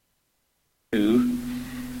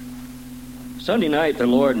Sunday night, the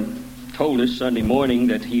Lord told us Sunday morning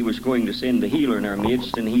that He was going to send the healer in our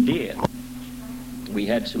midst, and He did. We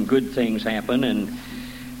had some good things happen, and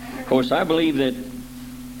of course I believe that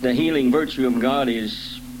the healing virtue of God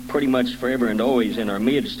is pretty much forever and always in our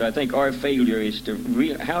midst. I think our failure is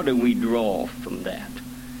to how do we draw from that?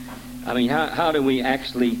 I mean, how do we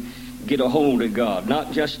actually get a hold of God?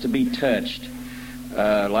 Not just to be touched,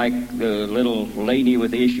 like the little lady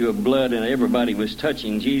with the issue of blood, and everybody was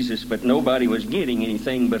touching Jesus, but nobody was getting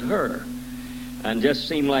anything but her. And just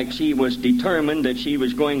seemed like she was determined that she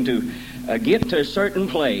was going to get to a certain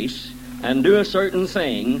place and do a certain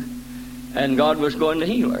thing, and God was going to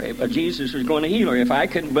heal her. Jesus was going to heal her. If I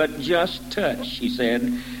could but just touch, she said,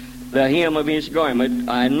 the hem of His garment,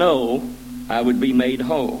 I know I would be made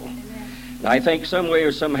whole. I think some way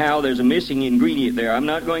or somehow there's a missing ingredient there. I'm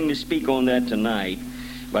not going to speak on that tonight,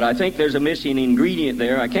 but I think there's a missing ingredient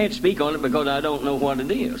there. I can't speak on it because I don't know what it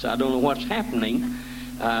is. I don't know what's happening.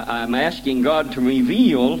 I'm asking God to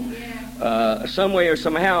reveal some way or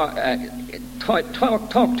somehow.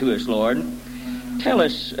 Talk to us, Lord. Tell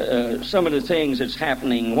us some of the things that's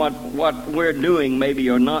happening, what we're doing maybe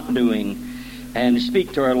or not doing, and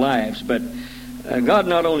speak to our lives. But God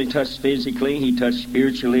not only touched physically, He touched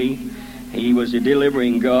spiritually. He was a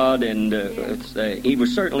delivering God, and He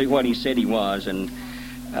was certainly what He said He was. And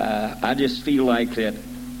I just feel like that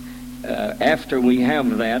after we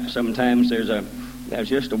have that, sometimes there's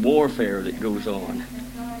just a warfare that goes on.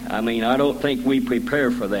 I mean, I don't think we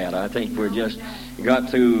prepare for that. I think we're just got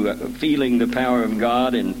through feeling the power of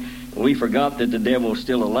God, and we forgot that the devil's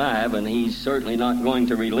still alive, and he's certainly not going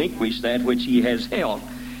to relinquish that which he has held.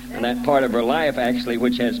 And that part of our life, actually,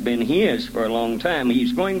 which has been his for a long time,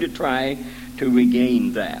 he's going to try to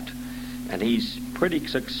regain that. And he's pretty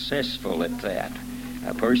successful at that.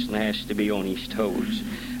 A person has to be on his toes.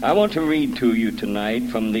 I want to read to you tonight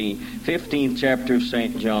from the 15th chapter of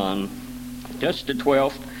St. John, just the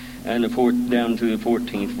 12th and down to the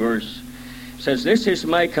 14th verse. It says, "This is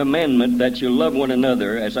my commandment, that you love one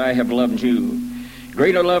another as I have loved you.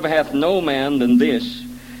 Greater love hath no man than this,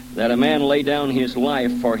 that a man lay down his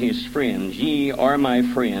life for his friends. Ye are my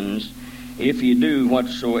friends, if ye do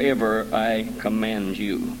whatsoever I command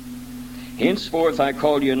you. Henceforth I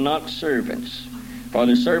call you not servants, for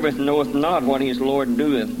the servant knoweth not what his Lord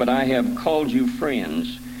doeth, but I have called you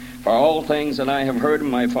friends. For all things that I have heard of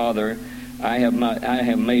my Father, I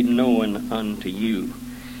have made known unto you."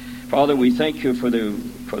 Father, we thank you for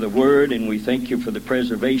the word, and we thank you for the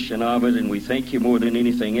preservation of it, and we thank you more than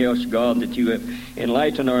anything else, God, that you have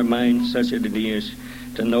enlightened our minds such that it is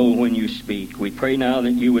to know when you speak. We pray now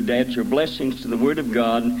that you would add your blessings to the word of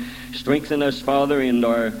God. Strengthen us, Father, in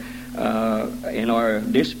our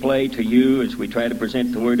display to you as we try to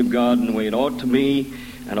present the word of God in the way it ought to be,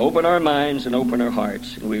 and open our minds and open our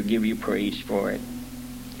hearts, and we'll give you praise for it.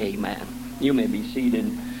 Amen. You may be seated.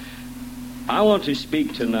 I want to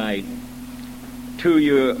speak tonight to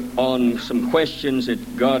you on some questions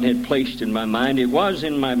that God had placed in my mind. It was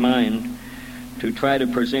in my mind to try to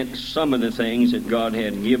present some of the things that God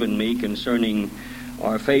had given me concerning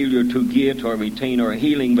our failure to get or retain our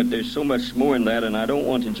healing, but there's so much more in that, and I don't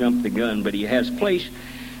want to jump the gun. But He has placed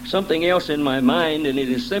something else in my mind, and it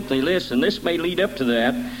is simply this, and this may lead up to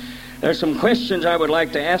that. There's some questions I would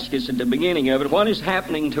like to ask us at the beginning of it. What is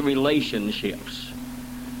happening to relationships?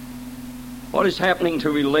 What is happening to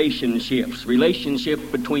relationships?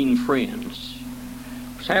 Relationship between friends.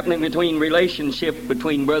 What's happening between relationship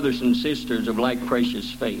between brothers and sisters of like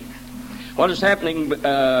precious faith? What is happening of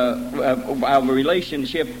a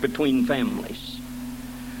relationship between families?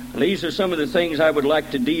 And these are some of the things I would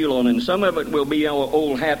like to deal on, and some of it will be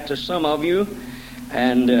old hat to some of you,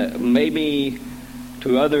 and maybe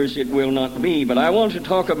to others it will not be. But I want to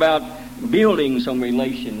talk about building some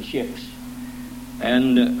relationships.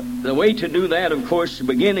 And the way to do that, of course, the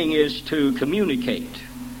beginning is to communicate.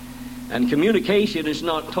 And communication is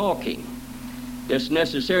not talking. Just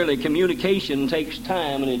necessarily communication takes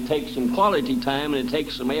time, and it takes some quality time, and it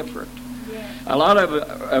takes some effort. Yeah. A lot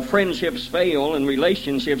of friendships fail and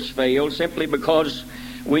relationships fail simply because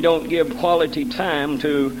we don't give quality time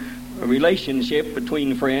to a relationship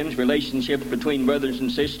between friends, relationship between brothers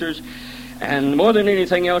and sisters, and more than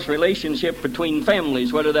anything else, relationship between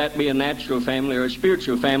families, whether that be a natural family or a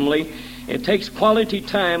spiritual family. It takes quality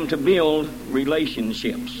time to build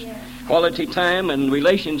relationships. Yeah. Quality time and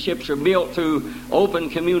relationships are built through open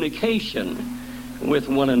communication with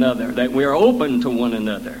one another, that we're open to one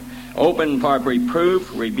another, open for reproof,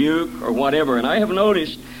 rebuke, or whatever. And I have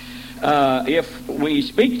noticed if we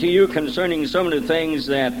speak to you concerning some of the things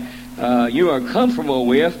that you are comfortable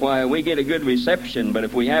with, why, we get a good reception. But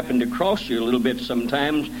if we happen to cross you a little bit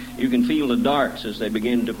sometimes, you can feel the darts as they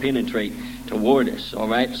begin to penetrate toward us. All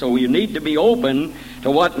right? So you need to be open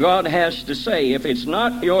to what God has to say. If it's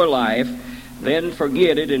not your life, then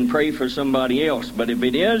forget it and pray for somebody else. But if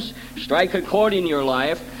it is, strike a chord in your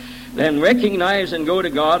life, then recognize and go to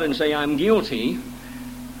God and say, I'm guilty.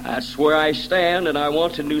 That's where I stand, and I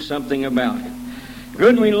want to do something about it.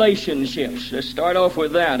 Good relationships. Let's start off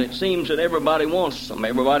with that. It seems that everybody wants them.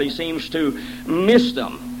 Everybody seems to miss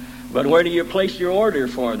them. But where do you place your order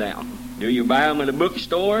for them? Do you buy them at a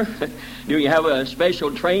bookstore? Do you have a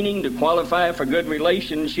special training to qualify for good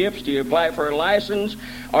relationships? Do you apply for a license?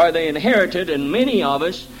 Are they inherited? And many of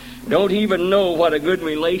us don't even know what a good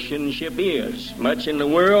relationship is, much in the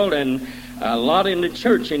world and a lot in the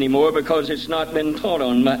church anymore, because it's not been taught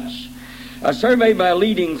on much. A survey by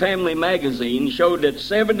Leading Family Magazine showed that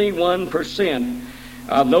 71%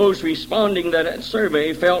 of those responding to that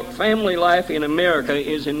survey felt family life in America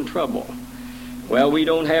is in trouble. Well, we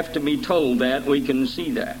don't have to be told that. We can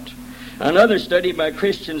see that. Another study by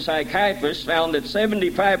Christian psychiatrists found that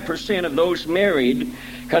 75% of those married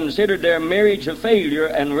considered their marriage a failure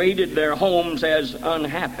and rated their homes as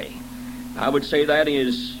unhappy. I would say that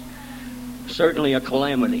is certainly a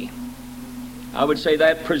calamity. I would say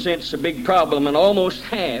that presents a big problem, and almost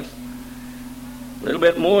half, a little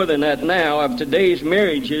bit more than that now, of today's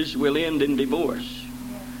marriages will end in divorce.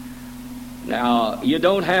 Now, you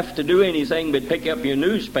don't have to do anything but pick up your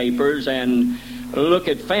newspapers and look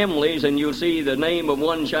at families, and you'll see the name of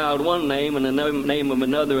one child one name and the name of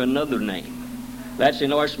another name. That's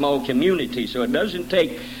in our small community, so it doesn't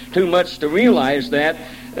take too much to realize that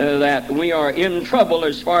we are in trouble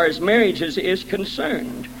as far as marriages is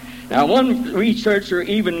concerned. Now, one researcher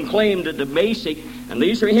even claimed that the basic, and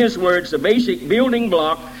these are his words, the basic building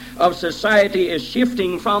block of society is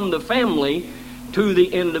shifting from the family to the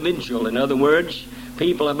individual. In other words,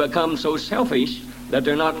 people have become so selfish that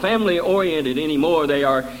they're not family-oriented anymore. They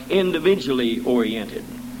are individually-oriented.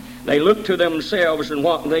 They look to themselves and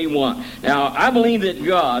what they want. Now, I believe that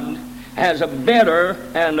God has a better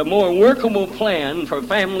and a more workable plan for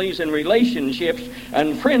families and relationships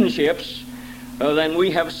and friendships than we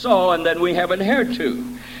have saw and than we have adhered to.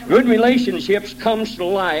 Good relationships comes to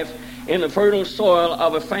life in the fertile soil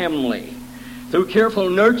of a family. Through careful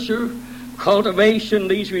nurture, cultivation,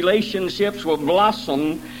 these relationships will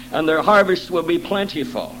blossom and their harvest will be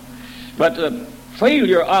plentiful. But the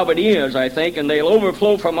failure of it is, I think, and they'll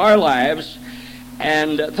overflow from our lives,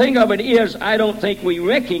 and the thing of it is, I don't think we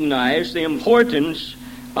recognize the importance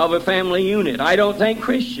of a family unit. I don't think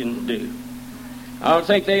Christians do. I don't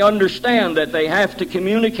think they understand that they have to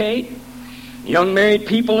communicate. Young married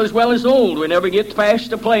people as well as old, we never get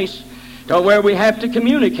past a place to where we have to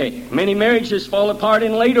communicate. Many marriages fall apart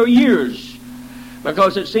in later years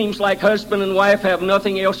because it seems like husband and wife have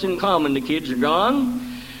nothing else in common. The kids are gone.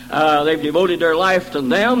 They've devoted their life to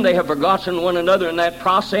them. They have forgotten one another in that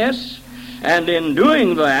process. And in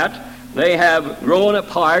doing that, they have grown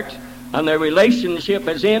apart, and their relationship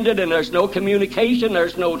has ended, and there's no communication,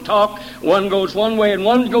 there's no talk. One goes one way and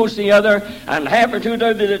one goes the other, and half or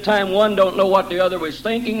two-thirds of the time one don't know what the other was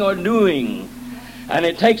thinking or doing. And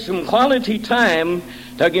it takes some quality time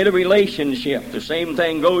to get a relationship. The same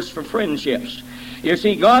thing goes for friendships. You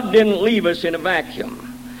see, God didn't leave us in a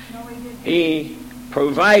vacuum. He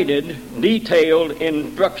provided detailed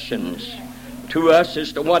instructions to us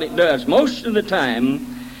as to what it does. Most of the time,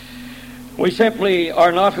 we simply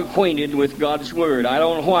are not acquainted with God's Word. I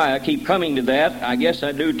don't know why I keep coming to that. I guess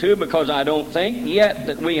I do too, because I don't think yet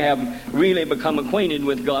that we have really become acquainted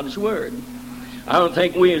with God's Word. I don't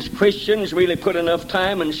think we as Christians really put enough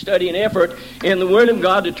time and study and effort in the Word of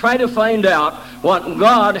God to try to find out what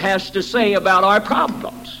God has to say about our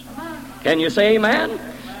problems. Can you say amen?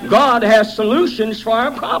 God has solutions for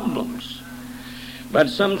our problems. But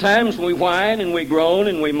sometimes we whine and we groan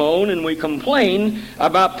and we moan and we complain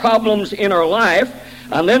about problems in our life,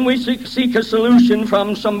 and then we seek a solution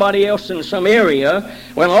from somebody else in some area,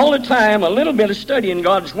 when all the time a little bit of study in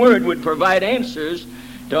God's Word would provide answers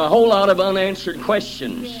to a whole lot of unanswered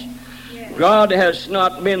questions. God has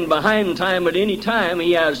not been behind time at any time.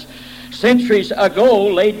 He has centuries ago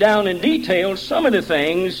laid down in detail some of the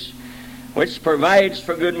things which provides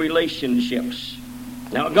for good relationships.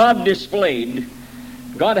 Now, God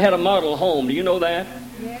had a model home. Do you know that?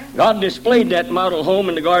 Yeah. God displayed that model home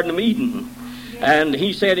in the Garden of Eden. Yeah. And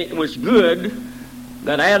He said it was good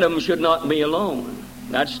that Adam should not be alone.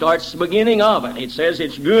 That starts the beginning of it. It says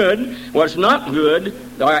it's good, was not good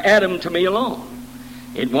for Adam to be alone.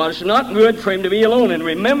 It was not good for him to be alone. And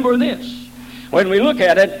remember this, when we look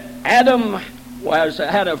at it, Adam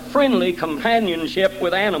had a friendly companionship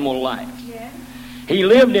with animal life. He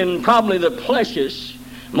lived in probably the plushest,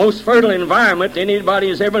 most fertile environment anybody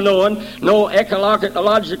has ever known. No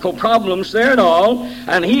ecological problems there at all.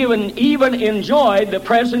 And he even enjoyed the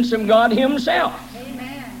presence of God himself.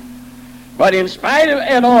 Amen. But in spite of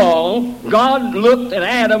it all, God looked at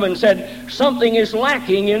Adam and said, something is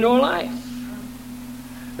lacking in your life.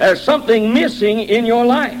 There's something missing in your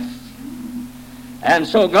life. And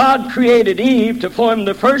so God created Eve to form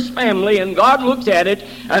the first family, and God looked at it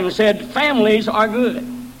and said, families are good.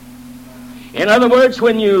 In other words,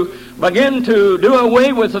 when you begin to do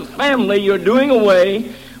away with the family, you're doing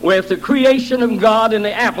away with the creation of God and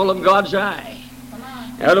the apple of God's eye.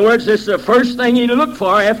 In other words, this is the first thing he looked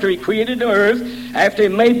for after he created the earth, after he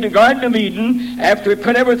made the Garden of Eden, after he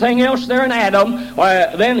put everything else there in Adam.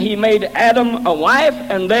 Then he made Adam a wife,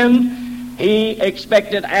 and then he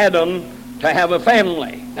expected Adam to have a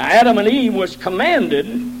family. Now, Adam and Eve was commanded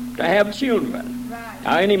to have children. Right.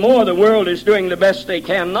 Now, anymore, the world is doing the best they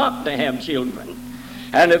can not to have children.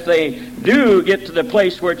 And if they do get to the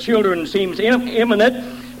place where children seems imminent,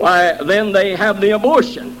 why, then they have the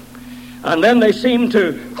abortion. And then they seem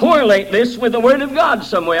to correlate this with the Word of God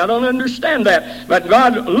some way. I don't understand that. But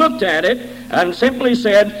God looked at it and simply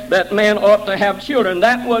said that man ought to have children.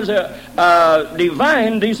 That was a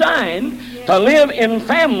divine design, to live in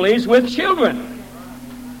families with children.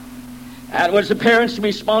 That was the parents'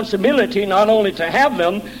 responsibility, not only to have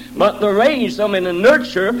them, but to raise them in the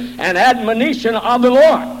nurture and admonition of the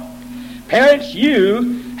Lord. Parents,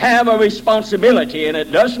 you have a responsibility, and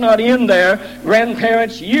it does not end there.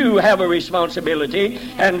 Grandparents, you have a responsibility.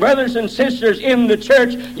 And brothers and sisters in the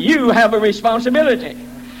church, you have a responsibility.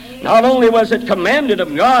 Not only was it commanded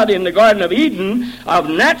of God in the Garden of Eden of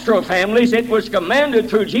natural families, it was commanded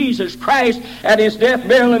through Jesus Christ at his death,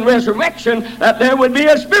 burial, and resurrection that there would be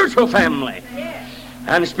a spiritual family.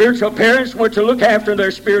 And spiritual parents were to look after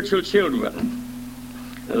their spiritual children.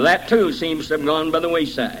 That too seems to have gone by the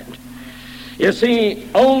wayside. You see,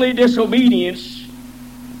 only disobedience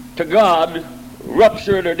to God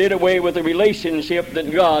ruptured or did away with the relationship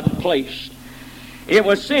that God placed. It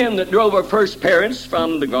was sin that drove our first parents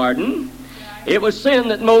from the garden. It was sin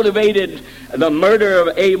that motivated the murder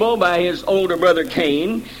of Abel by his older brother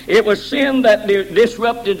Cain. It was sin that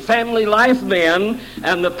disrupted family life then,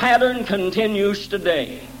 and the pattern continues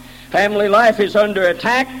today. Family life is under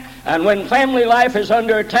attack, and when family life is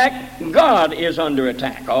under attack, God is under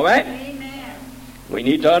attack, all right? We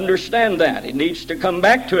need to understand that. It needs to come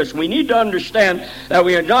back to us. We need to understand that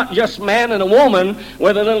we are not just man and a woman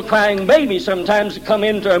with a little crying baby sometimes to come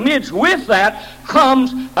into our midst. With that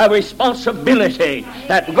comes a responsibility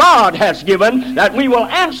that God has given that we will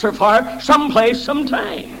answer for someplace,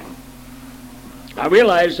 sometime. I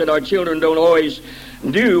realize that our children don't always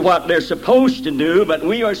do what they're supposed to do, but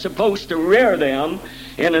we are supposed to rear them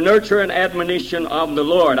in the nurture and admonition of the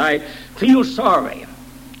Lord. I feel sorry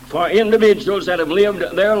for individuals that have lived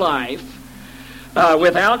their life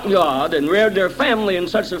without God and reared their family in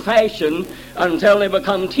such a fashion until they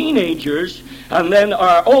become teenagers and then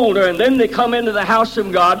are older, and then they come into the house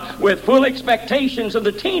of God with full expectations of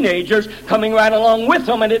the teenagers coming right along with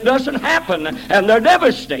them, and it doesn't happen, and they're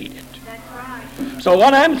devastated. So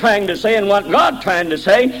what I'm trying to say and what God's trying to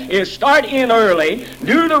say is start in early,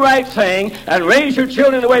 do the right thing, and raise your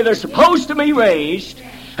children the way they're supposed to be raised,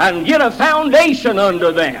 and get a foundation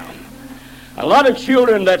under them. A lot of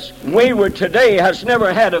children that's wayward today has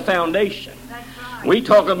never had a foundation. We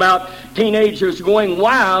talk about teenagers going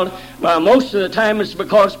wild. Most of the time it's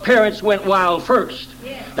because parents went wild first.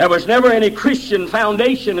 There was never any Christian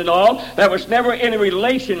foundation at all. There was never any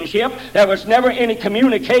relationship. There was never any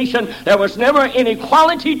communication. There was never any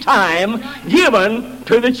quality time given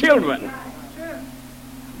to the children.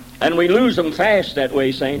 And we lose them fast that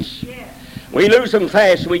way, saints. We lose them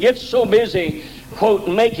fast. We get so busy, quote,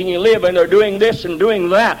 making a living or doing this and doing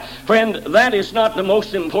that. Friend, that is not the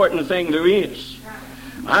most important thing there is.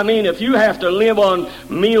 I mean, if you have to live on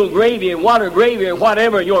meal gravy and water gravy or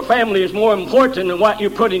whatever, your family is more important than what you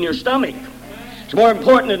put in your stomach. It's more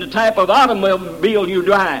important than the type of automobile you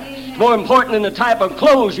drive. It's more important than the type of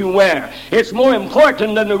clothes you wear. It's more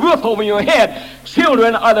important than the roof over your head.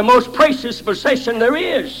 Children are the most precious possession there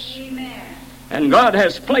is. And God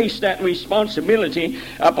has placed that responsibility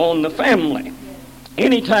upon the family.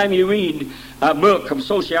 Anytime you read a book of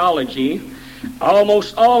sociology,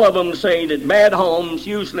 almost all of them say that bad homes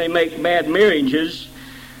usually make bad marriages,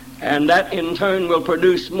 and that in turn will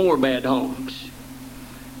produce more bad homes.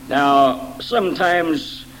 Now,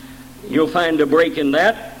 sometimes you'll find a break in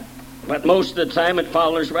that, but most of the time it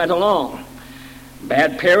follows right along.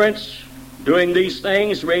 Bad parents doing these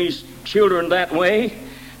things raise children that way.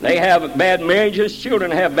 They have bad marriages.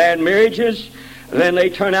 Children have bad marriages. Then they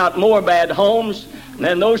turn out more bad homes.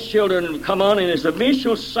 Then those children come on, and it's a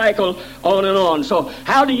vicious cycle on and on. So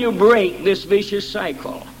how do you break this vicious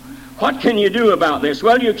cycle? What can you do about this?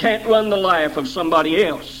 Well, you can't run the life of somebody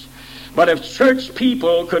else. But if church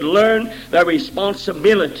people could learn their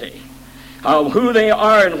responsibility of who they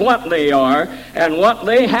are and what they are and what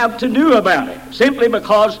they have to do about it, simply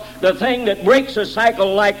because the thing that breaks a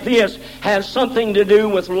cycle like this has something to do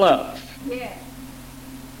with love. Yeah.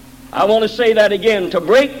 I want to say that again. To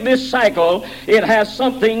break this cycle, it has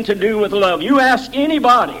something to do with love. You ask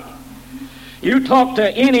anybody, you talk to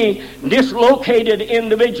any dislocated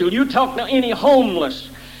individual, you talk to any homeless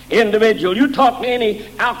individual, you talk to any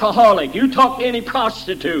alcoholic, you talk to any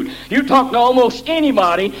prostitute, you talk to almost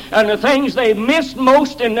anybody, and the things they've missed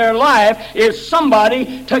most in their life is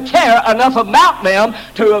somebody to care enough about them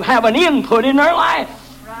to have an input in their life.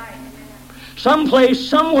 Right. Someplace,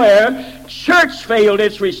 somewhere, church failed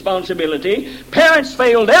its responsibility, parents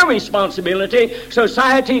failed their responsibility,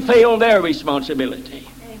 society failed their responsibility.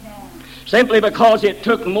 Amen. Simply because it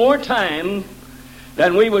took more time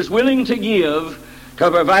than we was willing to give to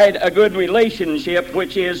provide a good relationship,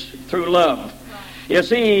 which is through love. You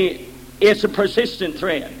see, it's a persistent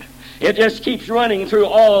thread. It just keeps running through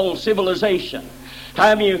all civilization.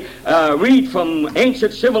 Time you read from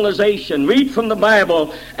ancient civilization, read from the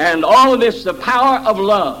Bible, and all of this, the power of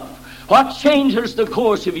love. What changes the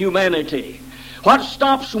course of humanity? What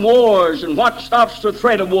stops wars and what stops the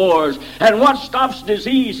threat of wars and what stops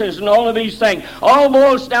diseases and all of these things all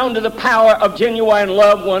boils down to the power of genuine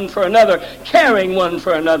love one for another, caring one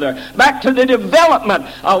for another, back to the development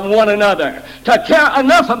of one another, to care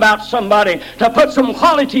enough about somebody to put some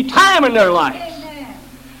quality time in their life.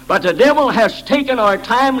 But the devil has taken our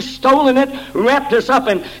time, stolen it, wrapped us up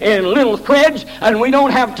in little threads, and we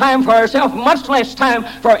don't have time for ourselves, much less time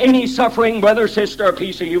for any suffering brother, sister, or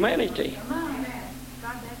piece of humanity.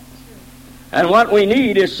 And what we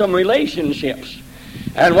need is some relationships.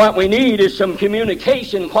 And what we need is some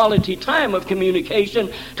communication, quality time of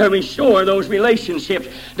communication to restore those relationships.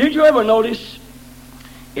 Did you ever notice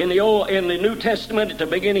in the New Testament at the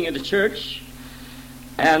beginning of the church?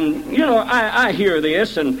 And, you know, I hear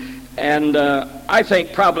this, and I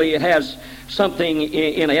think probably it has something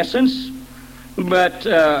in essence. But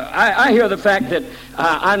I hear the fact that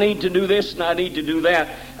I need to do this and I need to do that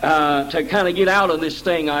to kind of get out of this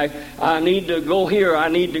thing. I need to go here, I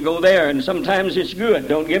need to go there, and sometimes it's good,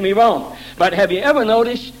 don't get me wrong. But have you ever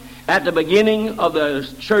noticed at the beginning of the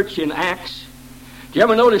church in Acts, did you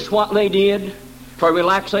ever notice what they did for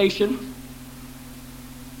relaxation?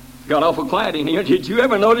 Got awful quiet in here. Did you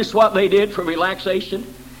ever notice what they did for relaxation?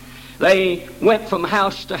 They went from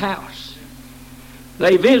house to house.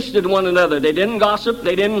 They visited one another. They didn't gossip.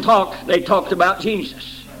 They didn't talk. They talked about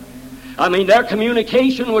Jesus. I mean, their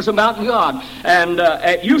communication was about God. And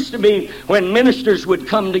it used to be when ministers would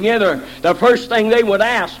come together, the first thing they would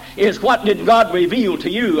ask is, what did God reveal to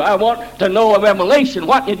you? I want to know a revelation.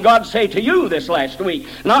 What did God say to you this last week?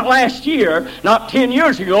 Not last year, not 10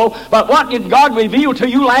 years ago, but what did God reveal to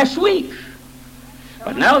you last week?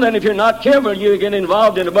 But now then, if you're not careful, you get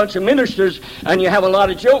involved in a bunch of ministers and you have a lot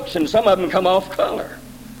of jokes, and some of them come off color.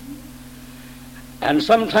 And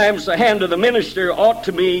sometimes the hand of the minister ought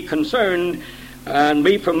to be concerned and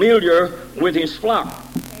be familiar with his flock.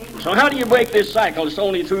 So how do you break this cycle? It's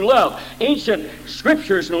only through love. Ancient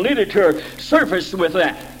scriptures and literature surface with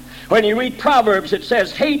that. When you read Proverbs, it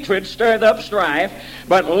says, hatred stirreth up strife,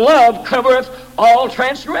 but love covereth all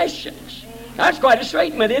transgressions. That's quite a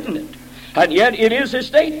statement, isn't it? And yet it is a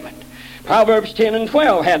statement. Proverbs 10 and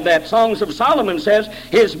 12 had that. Songs of Solomon says,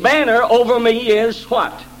 his banner over me is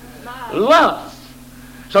what? Love.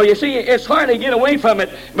 So you see, it's hard to get away from it,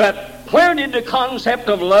 but where did the concept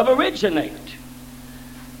of love originate?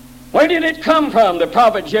 Where did it come from? The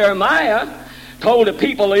prophet Jeremiah told the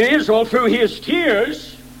people of Israel through his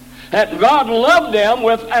tears that God loved them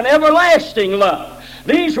with an everlasting love.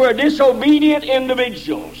 These were disobedient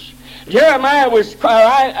individuals.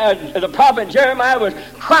 The prophet Jeremiah was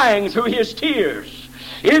crying through his tears.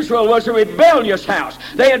 Israel was a rebellious house.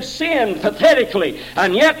 They had sinned pathetically.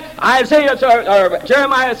 And yet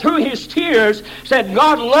Jeremiah, through his tears, said,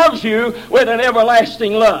 God loves you with an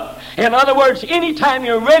everlasting love. In other words, anytime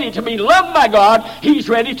you're ready to be loved by God, he's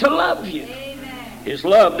ready to love you. Amen. His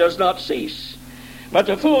love does not cease. But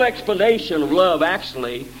the full explanation of love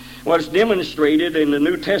actually was demonstrated in the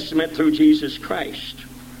New Testament through Jesus Christ.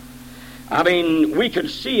 I mean, we could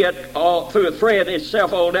see it all through a thread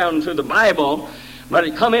itself all down through the Bible, but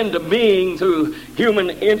it come into being through human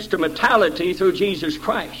instrumentality through Jesus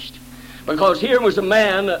Christ. Because here was a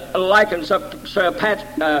man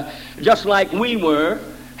just like we were,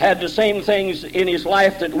 had the same things in his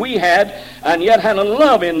life that we had, and yet had a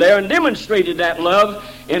love in there and demonstrated that love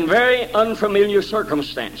in very unfamiliar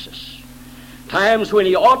circumstances. Times when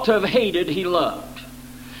he ought to have hated, he loved.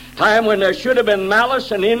 Time when there should have been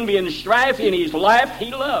malice and envy and strife in his life,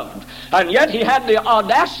 he loved. And yet he had the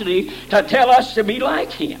audacity to tell us to be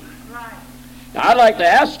like him. Right. Now, I'd like to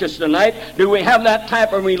ask us tonight, do we have that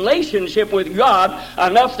type of relationship with God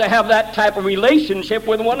enough to have that type of relationship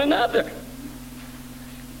with one another?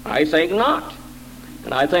 I think not.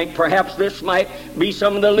 And I think perhaps this might be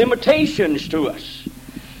some of the limitations to us,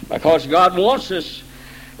 because God wants us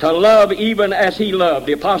to love even as he loved.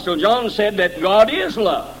 The Apostle John said that God is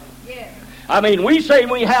love. I mean, we say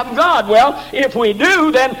we have God. Well, if we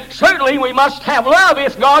do, then certainly we must have love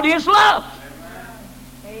if God is love.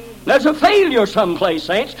 There's a failure someplace,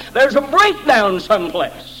 saints. There's a breakdown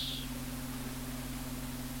someplace.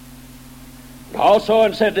 Also,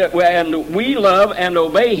 it said that and we love and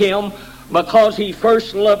obey him because he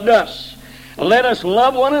first loved us. Let us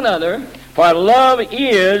love one another, for love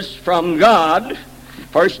is from God.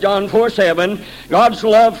 1 John 4:7. God's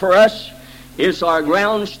love for us is our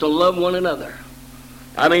grounds to love one another.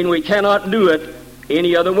 I mean, we cannot do it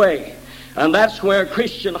any other way. And that's where a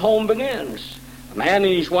Christian home begins. A man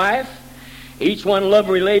and his wife, each one love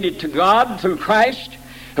related to God through Christ,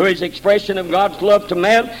 who is expression of God's love to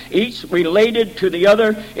man, each related to the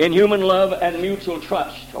other in human love and mutual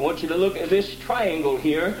trust. I want you to look at this triangle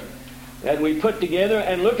here that we put together,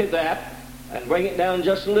 and look at that and bring it down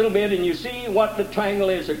just a little bit, and you see what the triangle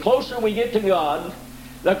is. The closer we get to God,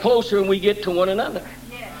 the closer we get to one another.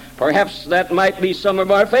 Yes. Perhaps that might be some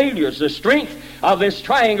of our failures. The strength of this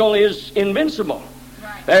triangle is invincible.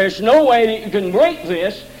 Right. There's no way that you can break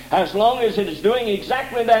this as long as it is doing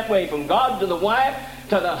exactly that way, from God to the wife,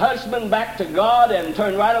 to the husband, back to God, and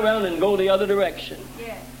turn right around and go the other direction.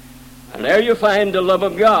 Yes. And there you find the love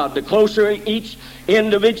of God. The closer each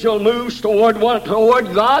individual moves toward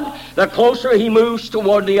God, the closer he moves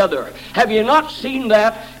toward the other. Have you not seen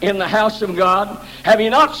that in the house of God? Have you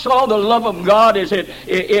not saw the love of God as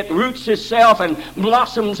it roots itself and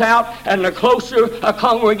blossoms out, and the closer a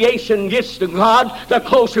congregation gets to God, the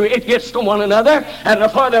closer it gets to one another, and the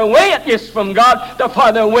farther away it gets from God, the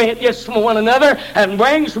farther away it gets from one another, and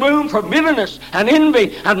brings room for bitterness and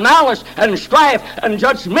envy and malice and strife and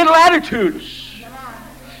judgmental attitudes.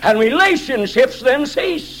 And relationships then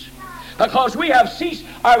cease. Because we have ceased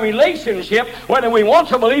our relationship, whether we want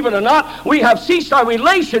to believe it or not, we have ceased our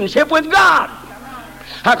relationship with God.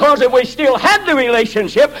 Because if we still had the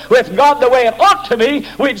relationship with God the way it ought to be,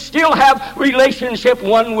 we'd still have relationship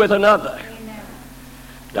one with another.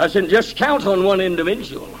 Doesn't just count on one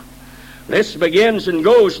individual. This begins and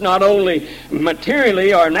goes not only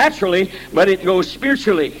materially or naturally, but it goes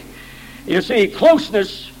spiritually. You see,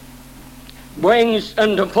 closeness brings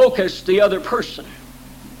into focus the other person.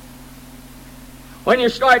 When you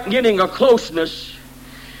start getting a closeness,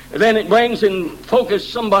 then it brings in focus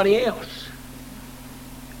somebody else.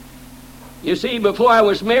 You see, before I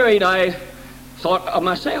was married, I thought of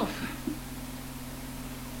myself.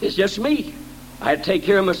 It's just me. I had to take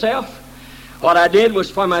care of myself. What I did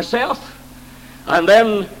was for myself. And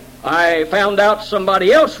then I found out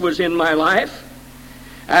somebody else was in my life.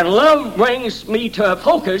 And love brings me to a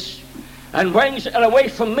focus and brings it away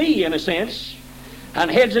from me, in a sense, and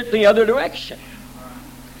heads it the other direction.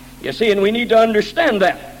 You see, and we need to understand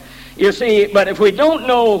that. You see, but if we don't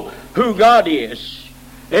know who God is,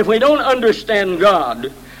 if we don't understand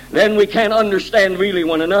God, then we can't understand really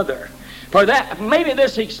one another. For that, maybe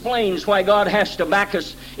this explains why God has to back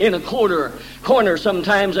us in a corner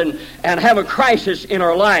sometimes and have a crisis in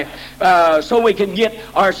our life so we can get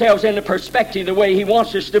ourselves into perspective the way he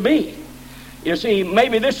wants us to be. You see,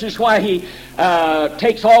 maybe this is why he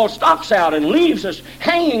takes all stocks out and leaves us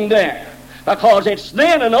hanging there. Because it's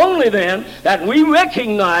then and only then that we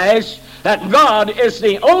recognize that God is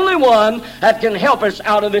the only one that can help us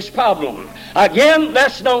out of this problem. Again,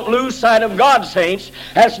 let's don't lose sight of God, saints.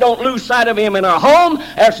 Let's don't lose sight of him in our home.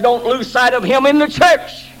 Let's don't lose sight of him in the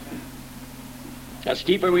church. Let's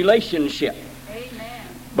keep a relationship. Amen.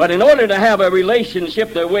 But in order to have a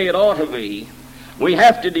relationship the way it ought to be, we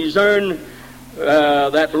have to discern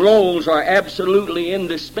that roles are absolutely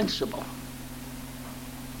indispensable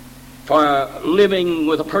for living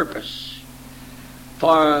with a purpose,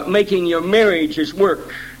 for making your marriages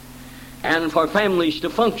work, and for families to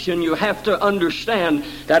function. You have to understand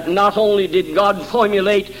that not only did God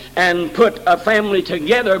formulate and put a family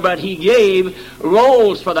together, but he gave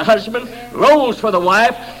roles for the husband, roles for the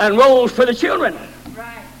wife, and roles for the children.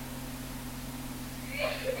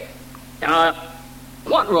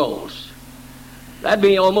 What roles? That'd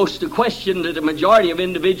be almost the question that the majority of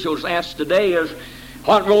individuals ask today is,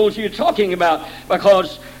 what roles are you talking about?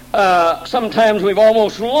 Because sometimes we've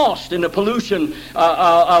almost lost in the pollution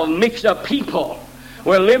of mixed-up people.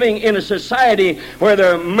 We're living in a society where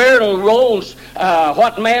their marital roles,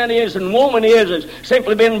 what man is and woman is, has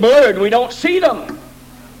simply been blurred. We don't see them.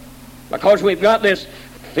 Because we've got this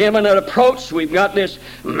feminine approach, we've got this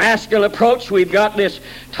masculine approach, we've got this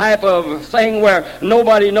type of thing where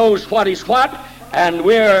nobody knows what is what, and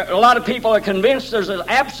a lot of people are convinced there's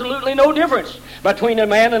absolutely no difference between a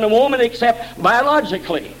man and a woman except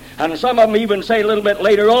biologically. And some of them even say a little bit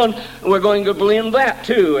later on, we're going to blend that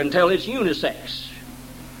too until it's unisex.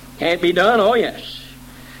 Can't be done? Oh yes.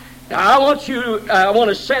 Now I want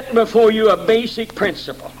to set before you a basic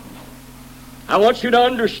principle. I want you to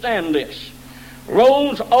understand this.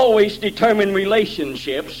 Roles always determine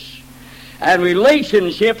relationships, and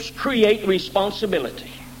relationships create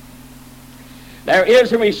responsibility. There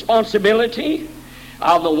is a responsibility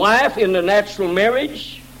of the wife in the natural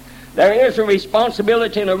marriage. There is a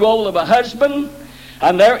responsibility in the role of a husband.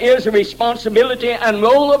 And there is a responsibility and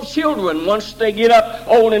role of children once they get up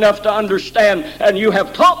old enough to understand, and you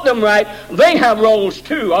have taught them right. They have roles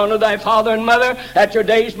too. Honor thy father and mother, that your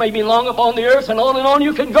days may be long upon the earth, and on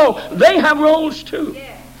you can go. They have roles too.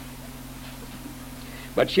 Yeah.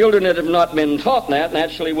 But children that have not been taught that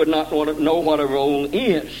naturally would not know what a role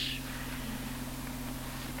is.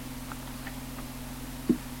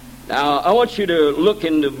 Now, I want you to look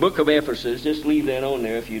in the book of Ephesus. Just leave that on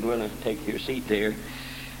there if you'd want to take your seat there.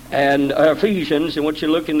 And Ephesians, I want you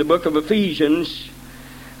to look in the book of Ephesians,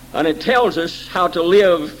 and it tells us how to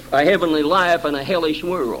live a heavenly life in a hellish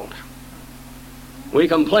world. We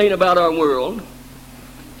complain about our world.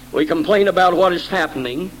 We complain about what is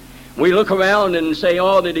happening. We look around and say,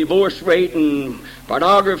 oh, the divorce rate and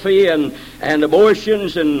pornography and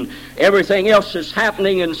abortions and everything else is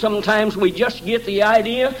happening, and sometimes we just get the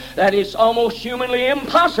idea that it's almost humanly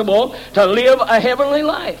impossible to live a heavenly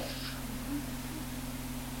life.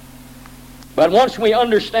 But once we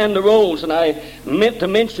understand the roles, and I meant to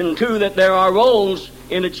mention too that there are roles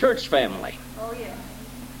in the church family. Oh, yeah.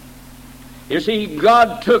 You see,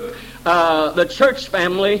 God took the church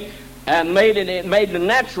family and made the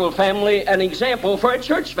natural family an example for a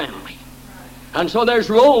church family. And so there's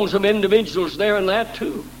roles of individuals there in that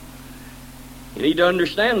too. You need to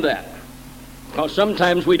understand that. Because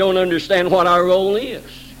sometimes we don't understand what our role is.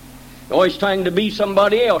 We're always trying to be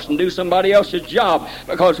somebody else and do somebody else's job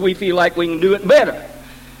because we feel like we can do it better.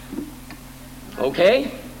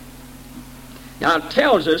 Okay? Now it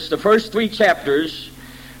tells us, the first 3 chapters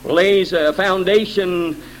lays a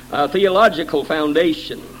foundation, a theological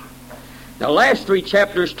foundation. The last 3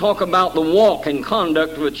 chapters talk about the walk and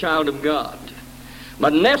conduct of a child of God.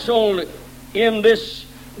 But nestled in this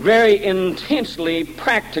very intensely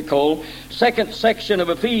practical second section of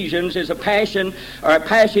Ephesians is a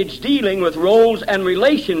passage dealing with roles and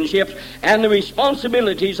relationships and the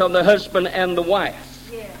responsibilities of the husband and the wife.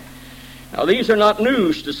 Yeah. Now these are not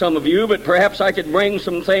news to some of you, but perhaps I could bring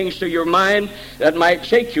some things to your mind that might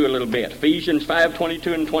shake you a little bit. Ephesians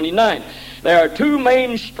 5:22 and 29. There are 2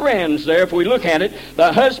 main strands there, if we look at it: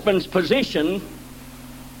 the husband's position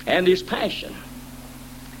and his passion.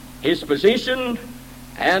 His position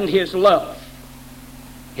and his love.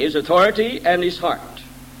 His authority and his heart.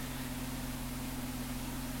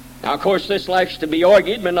 Now, of course, this likes to be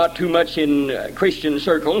argued, but not too much in Christian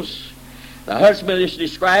circles. The husband is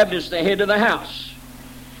described as the head of the house.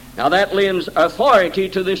 Now, that lends authority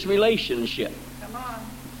to this relationship.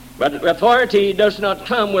 But authority does not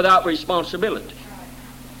come without responsibility.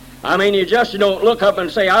 I mean, you just don't look up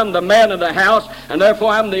and say, I'm the man of the house, and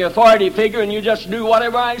therefore I'm the authority figure, and you just do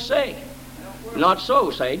whatever I say. Not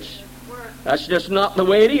so, saints. That's just not the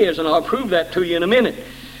way it is, and I'll prove that to you in a minute.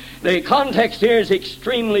 The context here is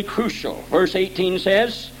extremely crucial. Verse 18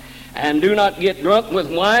 says, and do not get drunk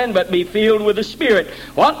with wine, but be filled with the Spirit.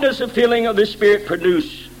 What does the filling of the Spirit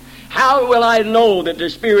produce? How will I know that the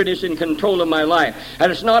Spirit is in control of my life?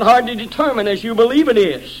 And it's not hard to determine as you believe it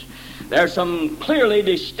is. There are some clearly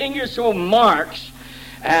distinguishable marks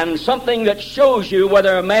and something that shows you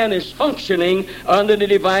whether a man is functioning under the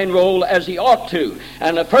divine role as he ought to.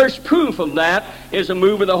 And the first proof of that is a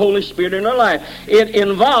move of the Holy Spirit in our life. It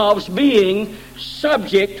involves being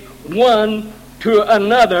subject one to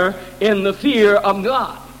another in the fear of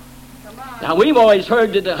God. Now, we've always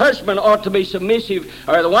heard that the husband ought to be submissive,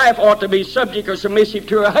 or the wife ought to be subject or submissive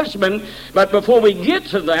to her husband, but before we get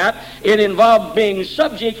to that, it involves being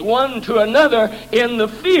subject one to another in the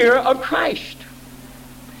fear of Christ.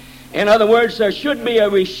 In other words, there should be a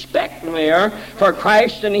respect there for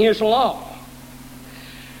Christ and His law.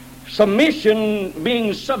 Submission,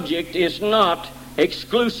 being subject, is not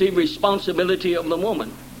exclusive responsibility of the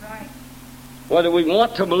woman. Right. Whether we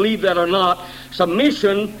want to believe that or not,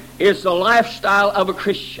 submission is the lifestyle of a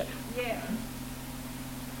Christian. Yes.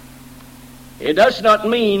 It does not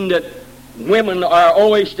mean that women are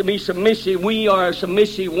always to be submissive. We are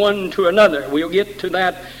submissive one to another. We'll get to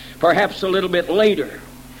that perhaps a little bit later.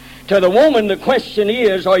 To the woman, the question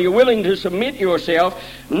is, are you willing to submit yourself,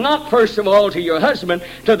 not first of all to your husband,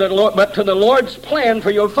 to the Lord, but to the Lord's plan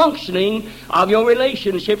for your functioning of your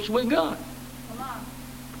relationships with God? Come on.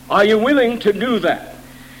 Are you willing to do that?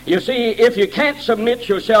 You see, if you can't submit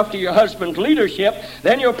yourself to your husband's leadership,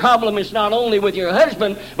 then your problem is not only with your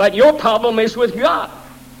husband, but your problem is with God.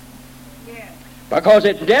 Because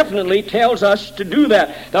it definitely tells us to do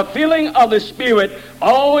that. The filling of the Spirit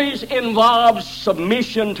always involves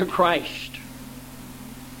submission to Christ.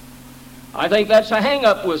 I think that's a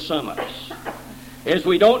hang-up with some of us, is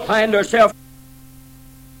we don't find ourselves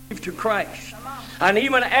to Christ. And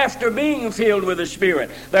even after being filled with the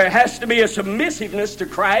Spirit, there has to be a submissiveness to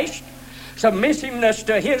Christ, submissiveness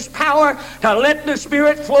to His power to let the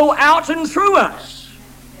Spirit flow out and through us.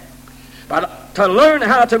 But to learn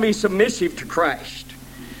how to be submissive to Christ,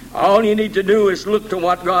 all you need to do is look to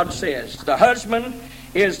what God says. The husband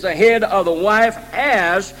is the head of the wife,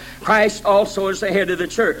 as Christ also is the head of the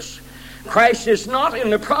church. Christ is not in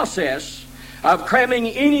the process of cramming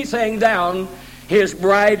anything down His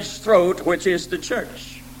bride's throat, which is the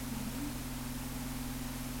church.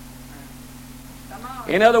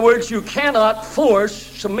 In other words, you cannot force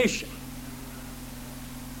submission.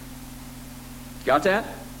 Got that?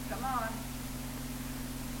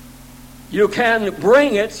 You can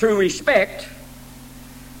bring it through respect,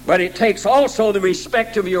 but it takes also the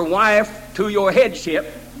respect of your wife to your headship.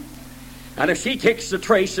 And if she kicks the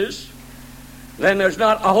traces, then there's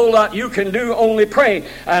not a whole lot you can do, only pray.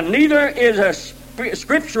 And neither is a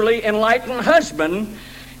scripturally enlightened husband.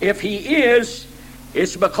 If he is,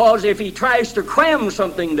 it's because if he tries to cram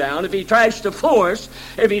something down, if he tries to force,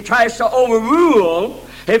 if he tries to overrule,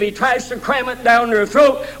 if he tries to cram it down their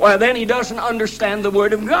throat, well, then he doesn't understand the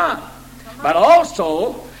Word of God. But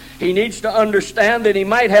also, he needs to understand that he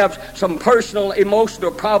might have some personal emotional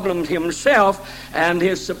problems himself, and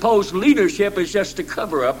his supposed leadership is just a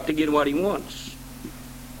cover-up to get what he wants.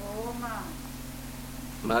 Oh, my.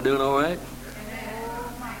 Am I doing all right?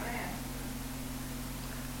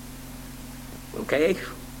 Okay.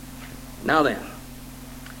 Now then,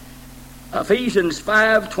 Ephesians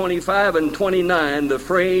 5:25 and 29, the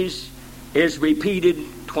phrase is repeated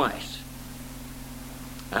twice.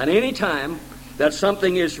 And any time that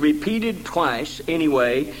something is repeated twice,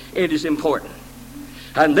 anyway, it is important.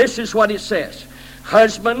 And this is what it says.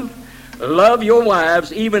 Husband, love your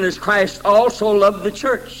wives, even as Christ also loved the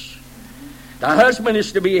church. The husband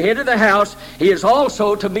is to be head of the house. He is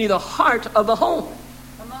also to be the heart of the home.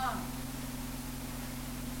 Come on.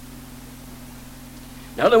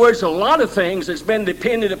 In other words, a lot of things that's been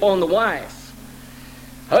dependent upon the wife.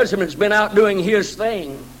 Husband's been out doing his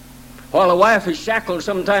thing, while the wife is shackled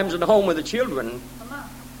sometimes in the home with the children,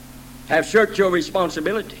 have shirked your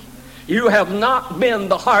responsibility. You have not been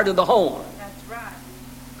the heart of the home. That's right.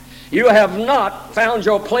 You have not found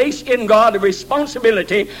your place in God, a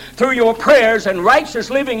responsibility through your prayers and righteous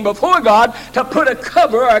living before God to put a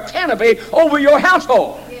cover or a canopy over your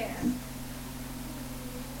household. Yes.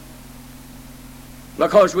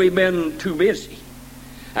 Because we've been too busy.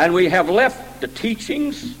 And we have left the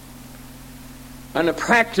teachings and the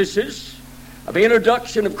practices of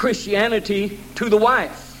introduction of Christianity to the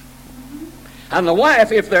wife. And the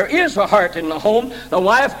wife, if there is a heart in the home, the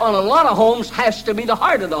wife on a lot of homes has to be the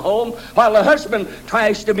heart of the home, while the husband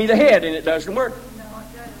tries to be the head, and it doesn't work. No,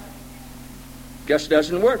 it doesn't. Just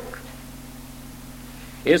doesn't work.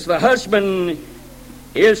 It's the husband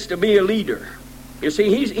is to be a leader. You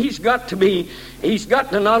see, he's got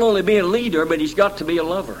to not only be a leader, but he's got to be a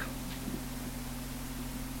lover.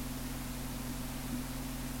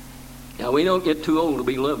 Now, we don't get too old to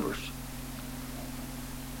be lovers.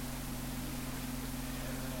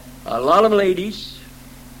 A lot of ladies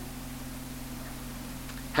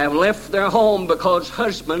have left their home because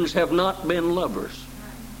husbands have not been lovers.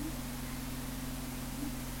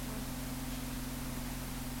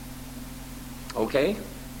 Okay?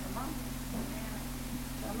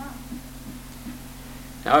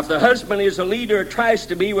 Now, if the husband is a leader, tries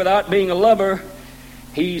to be without being a lover,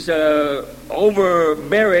 he's an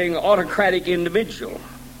overbearing, autocratic individual.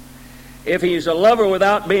 If he's a lover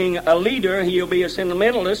without being a leader, he'll be a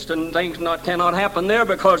sentimentalist, and things cannot happen there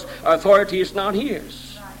because authority is not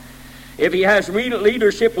his. If he has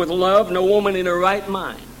leadership with love, no woman in her right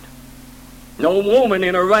mind. No woman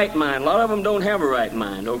in her right mind. A lot of them don't have a right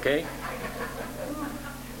mind, okay?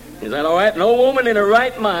 Is that all right? No woman in her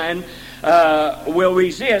right mind will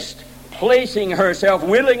resist placing herself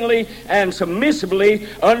willingly and submissively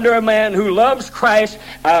under a man who loves Christ,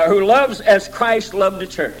 who loves as Christ loved the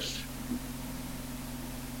church.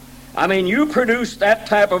 I mean, you produce that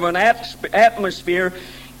type of an atmosphere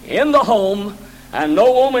in the home, and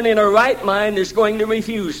no woman in her right mind is going to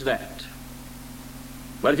refuse that.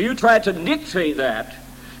 But if you try to dictate that,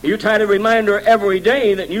 you try to remind her every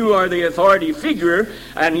day that you are the authority figure,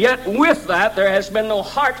 and yet with that there has been no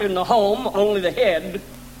heart in the home, only the head,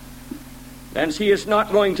 then she is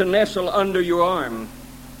not going to nestle under your arm.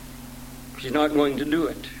 She's not going to do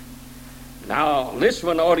it. Now, this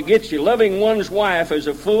one ought to get you. Loving one's wife is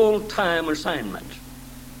a full-time assignment.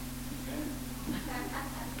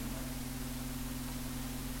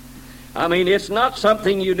 I mean, it's not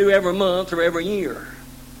something you do every month or every year.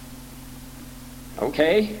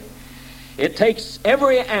 Okay? It takes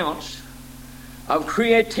every ounce of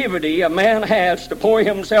creativity a man has to pour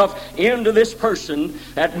himself into this person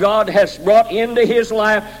that God has brought into his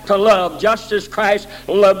life to love, just as Christ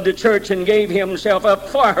loved the church and gave himself up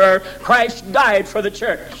for her. Christ died for the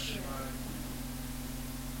church.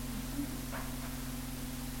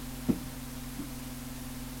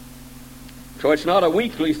 So it's not a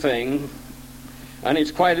weekly thing, and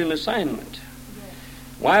it's quite an assignment.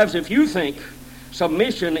 Wives, if you think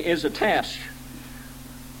submission is a task,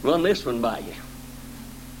 run this one by you.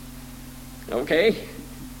 Okay?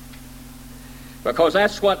 Because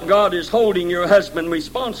that's what God is holding your husband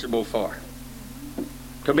responsible for.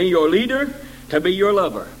 To be your leader, to be your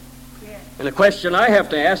lover. Yes. And the question I have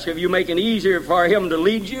to ask, if you make it easier for him to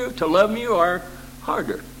lead you, to love you, or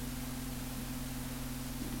harder?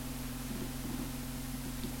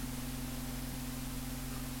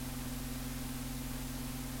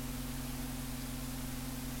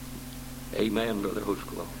 Amen, Brother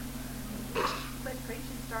Hosklow. But preaching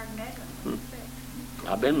started meddling.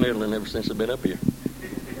 I've been meddling ever since I've been up here.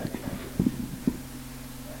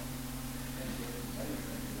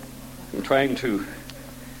 I'm trying to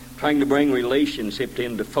bring relationship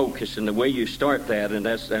into focus, and the way you start that,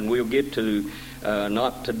 and we'll get to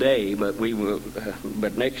not today, but we will.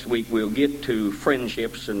 But next week we'll get to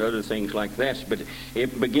friendships and other things like that. But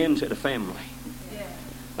it begins at a family.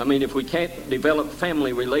 I mean, if we can't develop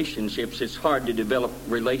family relationships, it's hard to develop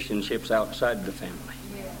relationships outside the family.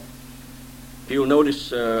 If you'll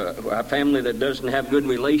notice, a family that doesn't have good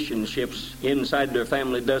relationships inside their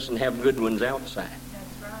family doesn't have good ones outside.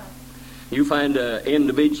 That's right. You find an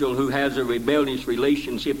individual who has a rebellious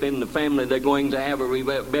relationship in the family, they're going to have a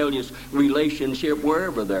rebellious relationship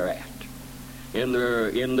wherever they're at, in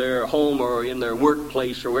their home or in their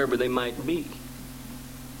workplace or wherever they might be.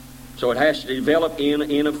 So it has to develop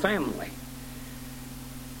in a family.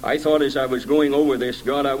 I thought as I was going over this,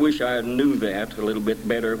 God, I wish I knew that a little bit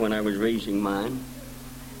better when I was raising mine.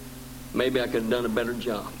 Maybe I could have done a better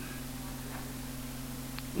job.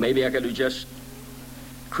 Maybe I could have just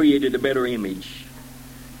created a better image.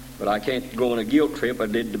 But I can't go on a guilt trip. I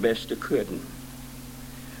did the best I could.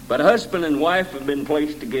 But husband and wife have been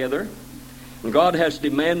placed together. And God has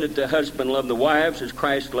demanded the husband love the wives as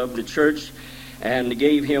Christ loved the church and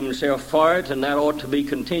gave himself for it, and that ought to be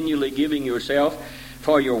continually giving yourself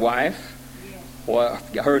for your wife. Well,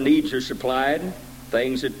 her needs are supplied,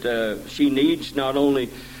 things that she needs, not only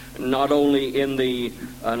in the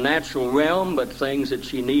natural realm, but things that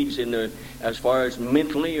she needs as far as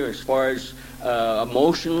mentally or as far as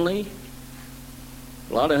emotionally.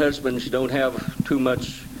 A lot of husbands don't have too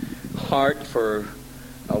much heart for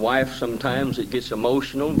a wife. Sometimes it gets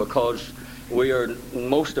emotional because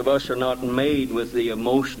most of us are not made with the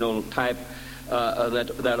emotional type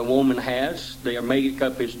that a woman has. Their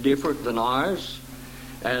makeup is different than ours,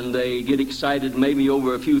 and they get excited maybe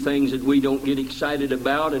over a few things that we don't get excited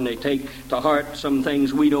about, and they take to heart some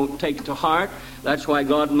things we don't take to heart. That's why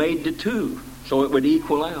God made the two, so it would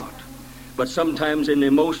equal out. But sometimes in the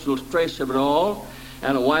emotional stress of it all,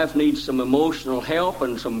 and a wife needs some emotional help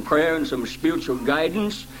and some prayer and some spiritual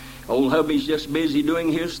guidance, old hubby's just busy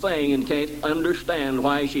doing his thing and can't understand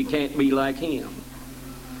why she can't be like him.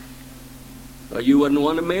 Well, you wouldn't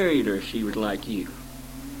want to marry her if she was like you.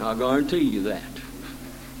 I'll guarantee you that.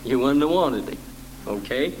 You wouldn't have wanted him.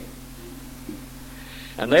 Okay?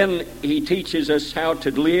 And then he teaches us how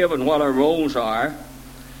to live and what our roles are,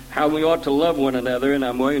 how we ought to love one another, and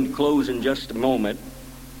I'm going to close in just a moment.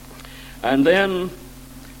 And then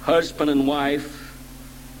husband and wife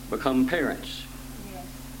become parents.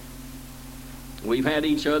 We've had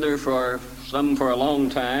each other for some for a long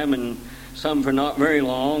time and some for not very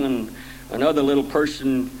long, and another little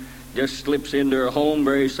person just slips into her home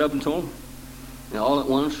very subtle, and all at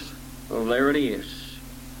once, well, there it is.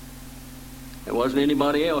 It wasn't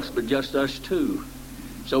anybody else but just us two.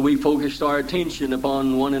 So we focused our attention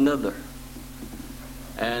upon one another,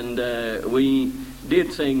 and we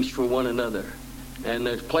did things for one another. And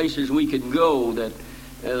there's places we could go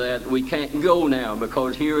that we can't go now,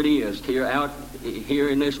 because here it is. Here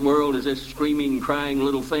in this world is this screaming, crying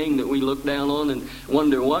little thing that we look down on and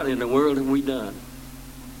wonder, what in the world have we done?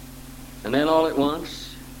 And then all at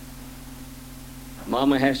once,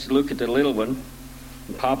 Mama has to look at the little one,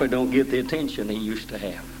 and Papa don't get the attention he used to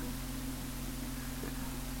have.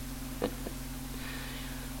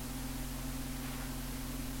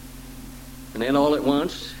 And then all at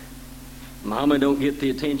once, Mama don't get the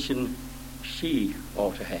attention she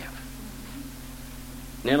ought to have.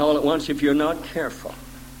 And then all at once, if you're not careful,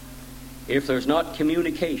 if there's not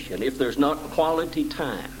communication, if there's not quality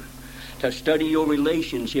time to study your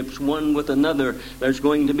relationships one with another, there's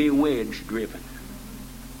going to be a wedge driven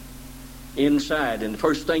inside. And the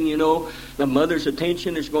first thing you know, the mother's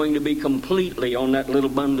attention is going to be completely on that little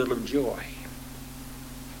bundle of joy.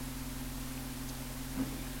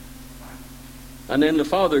 And then the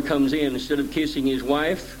father comes in. Instead of kissing his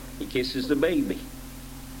wife, he kisses the baby.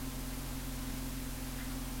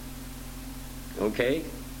 Okay?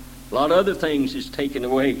 A lot of other things is taken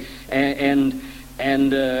away. And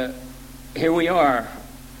here we are.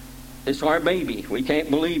 It's our baby. We can't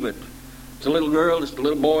believe it. It's a little girl, it's a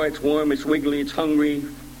little boy, it's warm, it's wiggly, it's hungry,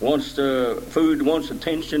 wants food, wants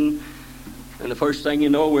attention. And the first thing you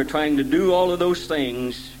know, we're trying to do all of those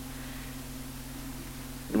things.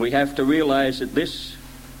 And we have to realize that this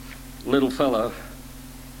little fella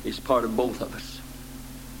is part of both of us.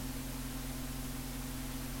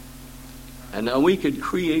 And now we could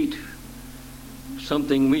create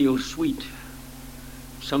something real sweet,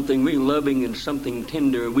 something real loving and something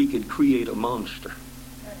tender. We could create a monster.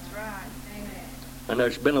 That's right. Amen. And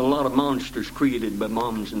there's been a lot of monsters created by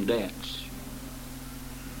moms and dads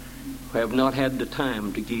who have not had the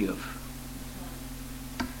time to give,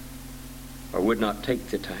 or would not take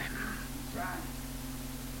the time. Right.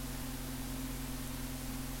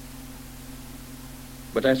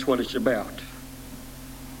 But that's what it's about.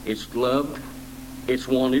 It's loved, it's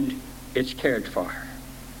wanted, it's cared for.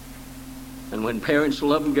 And when parents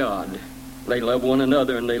love God, they love one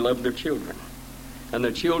another and they love their children. And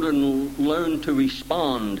the children learn to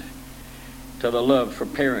respond to the love for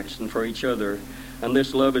parents and for each other. And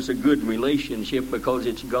this love is a good relationship because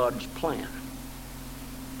it's God's plan.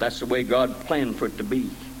 That's the way God planned for it to be.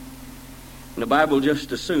 And the Bible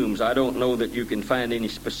just assumes, I don't know that you can find any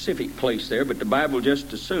specific place there, but the Bible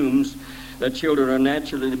just assumes that children are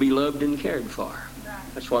naturally to be loved and cared for. Right.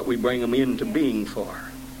 That's what we bring them into being for.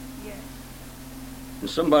 Yes. And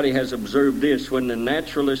somebody has observed this: when the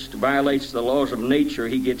naturalist violates the laws of nature,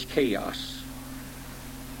 he gets chaos.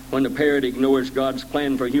 When the parent ignores God's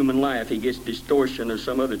plan for human life, he gets distortion or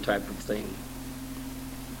some other type of thing.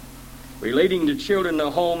 Relating to children in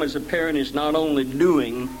the home as a parent is not only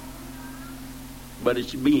doing, but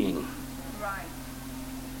it's being. Right.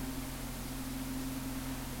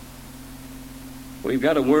 We've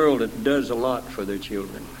got a world that does a lot for their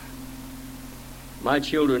children. My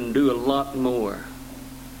children do a lot more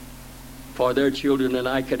for their children than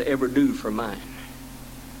I could ever do for mine.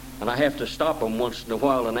 And I have to stop them once in a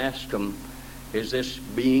while and ask them, is this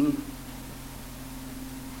being?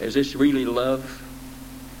 Is this really love?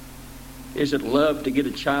 Is it love to get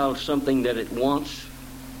a child something that it wants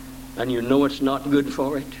and you know it's not good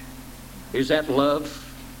for it? Is that love?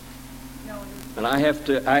 No, it isn't. And I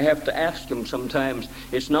have to ask them sometimes,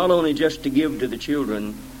 it's not only just to give to the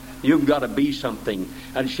children, you've got to be something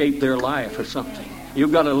and shape their life or something.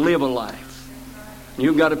 You've got to live a life.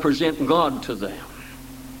 You've got to present God to them.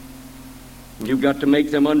 You've got to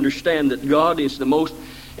make them understand that God is the most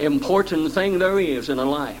important thing there is in a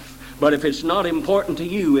life. But if it's not important to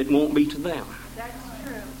you, it won't be to them. That's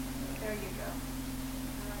true. There you go.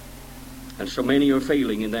 And so many are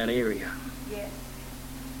failing in that area. Yes.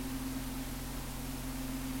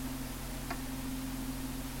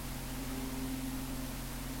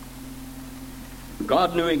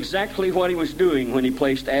 God knew exactly what he was doing when he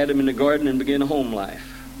placed Adam in the garden and began home life.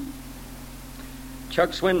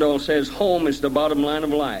 Chuck Swindoll says home is the bottom line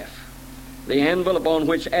of life, the anvil upon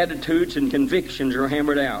which attitudes and convictions are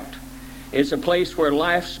hammered out. It's a place where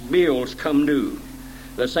life's bills come due,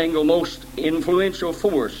 the single most influential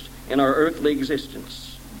force in our earthly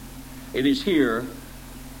existence. It is here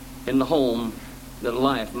in the home that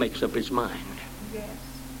life makes up its mind. Yes.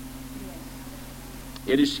 Yes.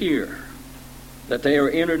 It is here that they are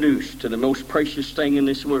introduced to the most precious thing in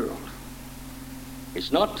this world.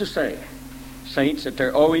 It's not to say, saints, that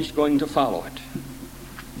they're always going to follow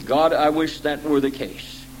it. God, I wish that were the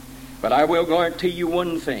case. But I will guarantee you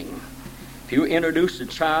one thing. If you introduce a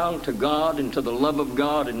child to God and to the love of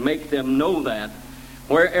God and make them know that,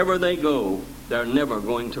 wherever they go, they're never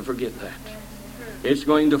going to forget that. It's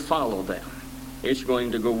going to follow them. It's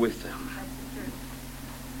going to go with them.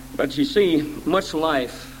 But you see, much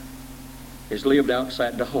life is lived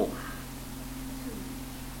outside the home.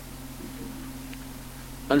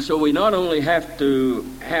 And so we not only have to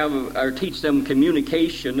have or teach them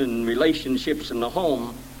communication and relationships in the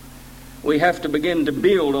home, we have to begin to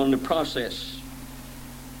build on the process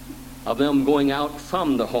of them going out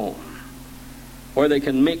from the home, where they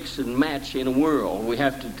can mix and match in a world. We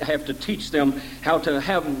have to teach them how to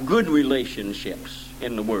have good relationships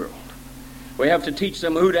in the world. We have to teach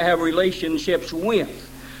them who to have relationships with,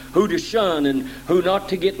 who to shun and who not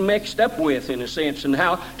to get mixed up with, in a sense, and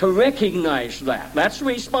how to recognize that. That's the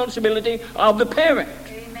responsibility of the parent.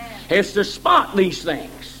 Amen. It's to spot these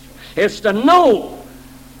things. It's to know,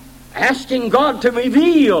 asking God to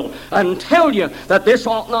reveal and tell you that this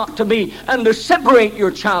ought not to be, and to separate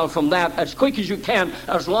your child from that as quick as you can,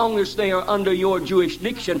 as long as they are under your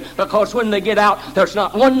jurisdiction, because when they get out, there's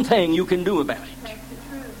not one thing you can do about it. That's the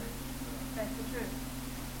truth. That's the truth.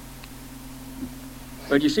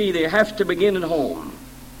 But you see, they have to begin at home.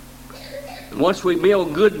 And once we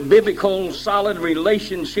build good, biblical, solid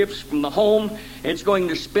relationships from the home, it's going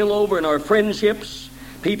to spill over in our friendships,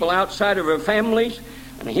 people outside of our families.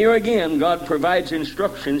 And here again, God provides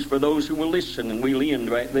instructions for those who will listen, and we'll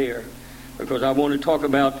end right there, because I want to talk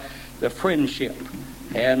about the friendship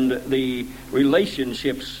and the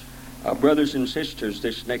relationships of brothers and sisters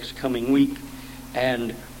this next coming week,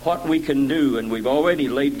 and what we can do. And we've already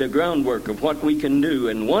laid the groundwork of what we can do.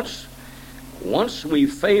 And once we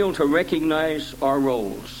fail to recognize our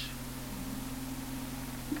roles,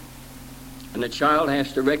 and the child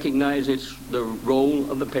has to recognize it's the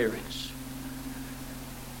role of the parents.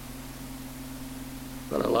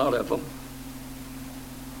 But a lot of them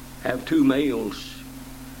have two males,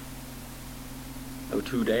 or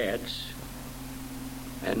two dads,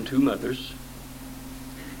 and two mothers,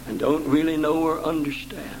 and don't really know or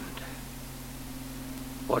understand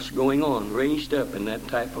what's going on, raised up in that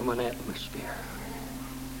type of an atmosphere.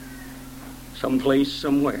 Someplace,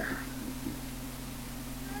 somewhere,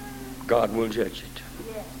 God will judge it.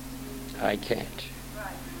 Yes. I can't. Right.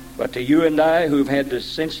 But to you and I, who've had the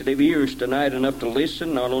sensitive ears tonight enough to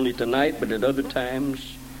listen, not only tonight but at other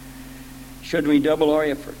times, should we double our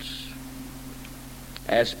efforts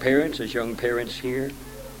as parents, as young parents here?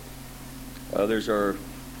 Others are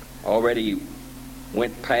already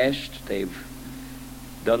went past. They've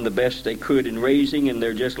done the best they could in raising, and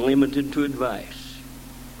they're just limited to advice.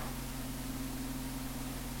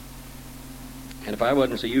 And if I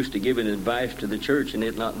wasn't so used to giving advice to the church and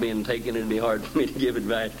it not being taken, it'd be hard for me to give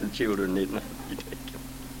advice to the children and it not be taken.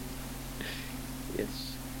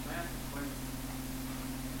 Yes.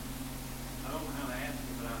 I don't know how to ask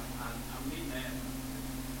you, but I'm needing to ask.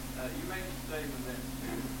 You made a statement that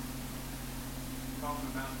talking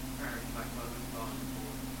about parents like mother and father before,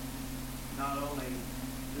 not only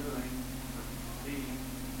doing, but being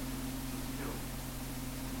children.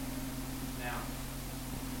 Now,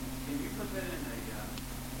 can you put that in a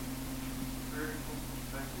spiritual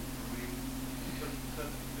perspective for me?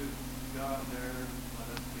 Substitute God there, let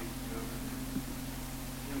us be children,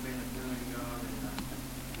 Him being a doing God and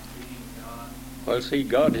being God. Well, see,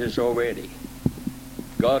 God has already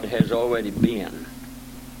been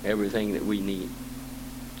everything that we need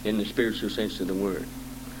in the spiritual sense of the word.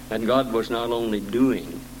 And God was not only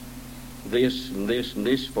doing this and this and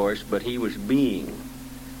this for us, but He was being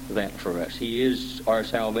that for us. He is our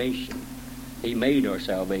salvation. He made our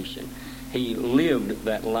salvation. He lived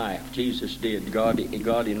that life. Jesus did. God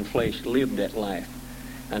in flesh lived that life.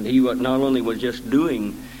 And He not only was just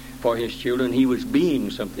doing for His children, He was being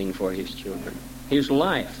something for His children. His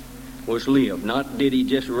life was lived. Not did He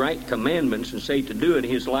just write commandments and say to do it.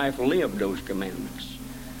 His life lived those commandments.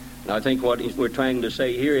 And I think what we're trying to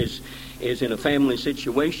say here is in a family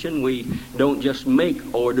situation, we don't just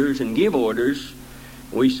make orders and give orders.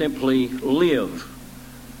 We simply live.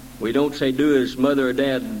 We don't say do as mother or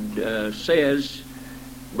dad says,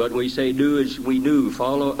 but we say do as we do.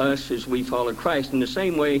 Follow us as we follow Christ. In the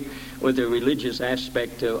same way with the religious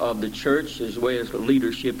aspect of the church, as well as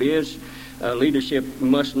leadership is, leadership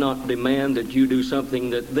must not demand that you do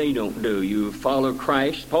something that they don't do. You follow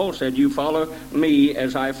Christ. Paul said, you follow me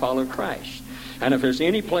as I follow Christ. And if there's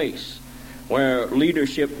any place where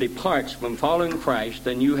leadership departs from following Christ,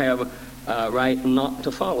 then you have a right not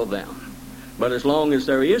to follow them. But as long as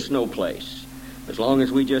there is no place, as long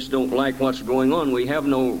as we just don't like what's going on, we have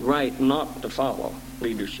no right not to follow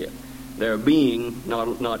leadership. They're being,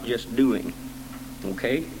 not just doing.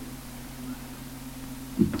 Okay?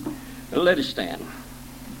 Let us stand.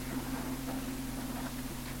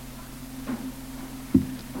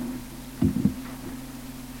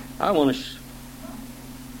 I want us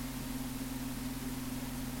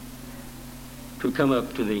to come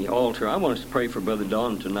up to the altar. I want us to pray for Brother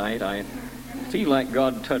Don tonight. I feel like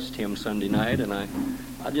God touched him Sunday night, and I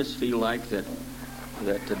just feel like that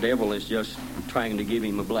the devil is just trying to give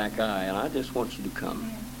him a black eye, and I just want you to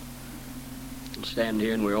come and stand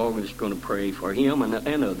here, and we're all just going to pray for him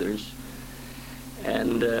and others.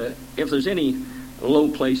 And if there's any low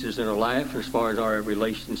places in our life as far as our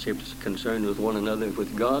relationship is concerned with one another,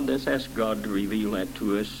 with God, let's ask God to reveal that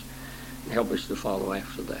to us and help us to follow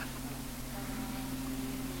after that.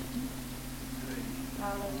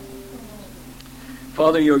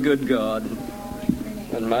 Father, you're a good God.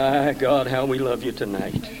 And my God, how we love you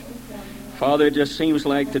tonight. Father, it just seems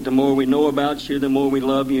like that the more we know about you, the more we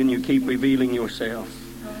love you, and you keep revealing yourself.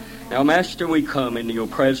 Now, Master, we come into your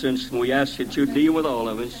presence, and we ask that you deal with all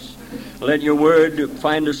of us. Let your word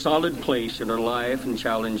find a solid place in our life and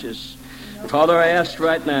challenge us. Father, I ask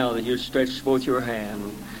right now that you stretch forth your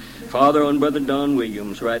hand. Father, on Brother Don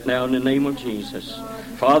Williams, right now in the name of Jesus.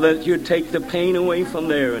 Father, that you take the pain away from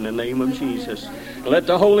there in the name of Jesus. Let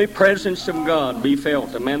the holy presence of God be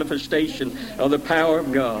felt, a manifestation of the power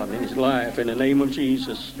of God in his life in the name of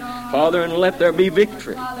Jesus. Father, and let there be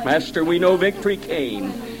victory. Master, we know victory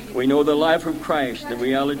came. We know the life of Christ, the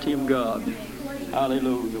reality of God.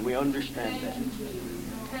 Hallelujah. We understand that.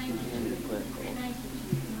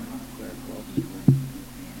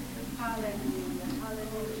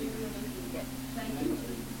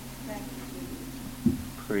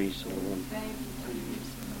 Praise the Lord.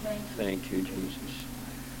 Thank you, Jesus.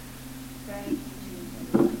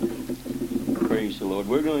 Praise the Lord.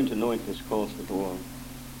 We're going to anoint this cloth with oil.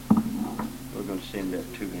 We're going to send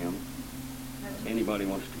that to him. Anybody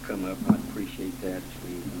wants to come up, I'd appreciate that.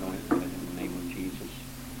 We anoint that in the name of Jesus.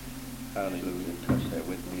 Hallelujah. Touch that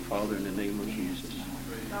with me. Father, in the name of Jesus,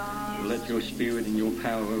 let your spirit and your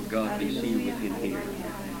power of God be sealed within here.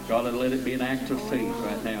 God, and let it be an act of faith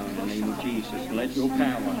right now in the name of Jesus. And let your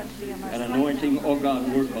power and anointing, oh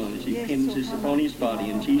God, work on as he pins this upon his body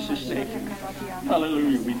in Jesus' name.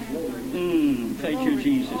 Hallelujah. Thank you,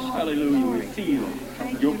 Jesus. Hallelujah. We feel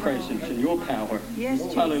your presence and your power.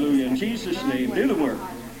 Hallelujah. In Jesus' name, do the work.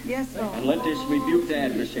 And let this rebuke the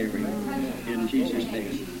adversary in Jesus'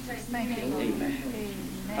 name. Amen.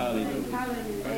 Hallelujah.